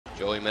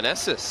Joey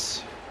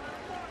Meneses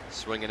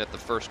swinging at the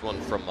first one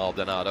from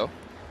Maldonado.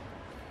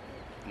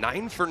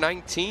 9 for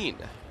 19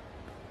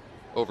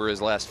 over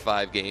his last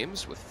 5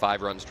 games with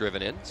 5 runs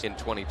driven in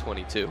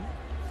 2022.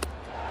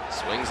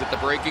 Swings at the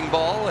breaking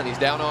ball and he's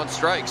down on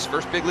strikes.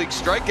 First big league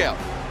strikeout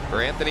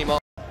for Anthony Maldonado.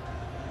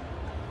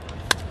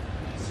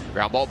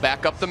 Ground ball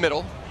back up the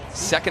middle.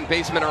 Second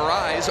baseman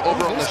Arise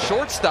over on the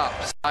shortstop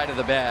side of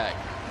the bag.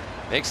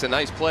 Makes a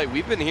nice play.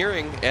 We've been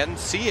hearing and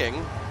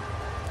seeing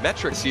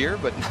metrics here,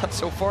 but not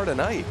so far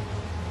tonight.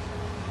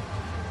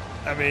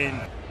 I mean,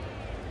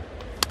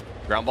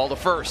 ground ball to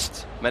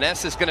first.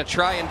 Meneses is going to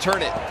try and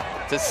turn it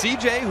to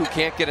CJ, who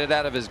can't get it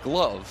out of his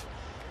glove.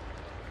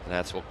 And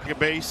that's what. A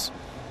base.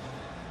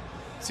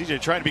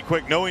 CJ trying to be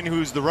quick, knowing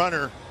who's the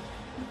runner.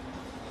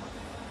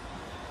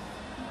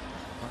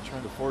 Not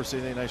trying to force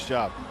anything. Nice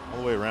job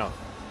all the way around.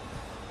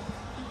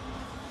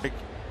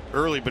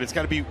 Early, but it's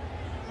got to be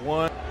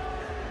one.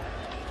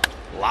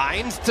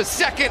 Lines to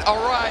second.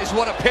 Arise,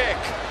 what a pick.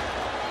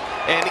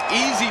 An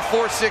easy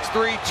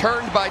 4-6-3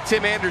 turned by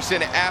Tim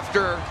Anderson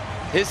after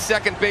his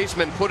second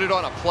baseman put it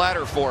on a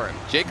platter for him.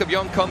 Jacob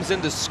Young comes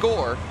in to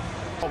score.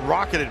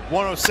 Rocketed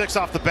 106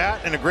 off the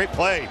bat and a great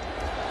play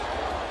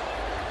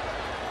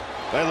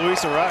by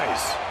Luis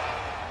Arise.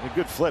 A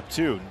good flip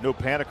too. No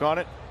panic on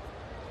it.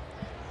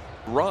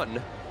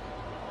 Run,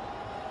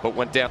 but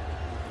went down.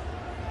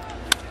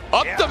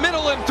 Up the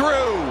middle and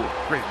through.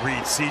 Great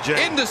read, CJ.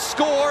 In to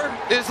score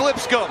is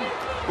Lipscomb.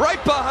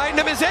 Right behind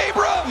him is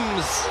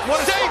Abrams.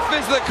 Safe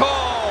is the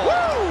call.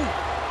 Woo!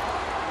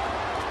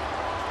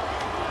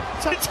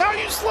 It's how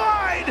you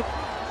slide.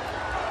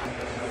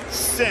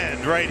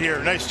 Send right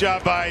here. Nice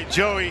job by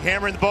Joey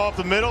hammering the ball up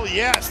the middle.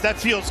 Yes, that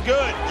feels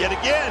good yet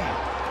again.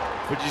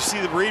 But you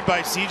see the read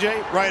by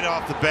CJ right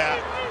off the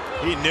bat?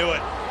 He knew it.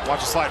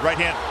 Watch the slide. Right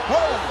hand.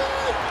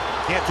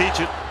 Whoa! Can't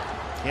teach it.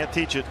 Can't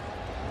teach it.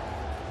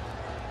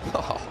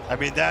 I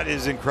mean, that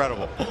is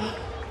incredible.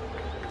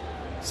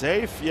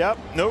 Safe, yep.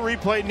 No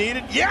replay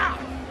needed. Yeah!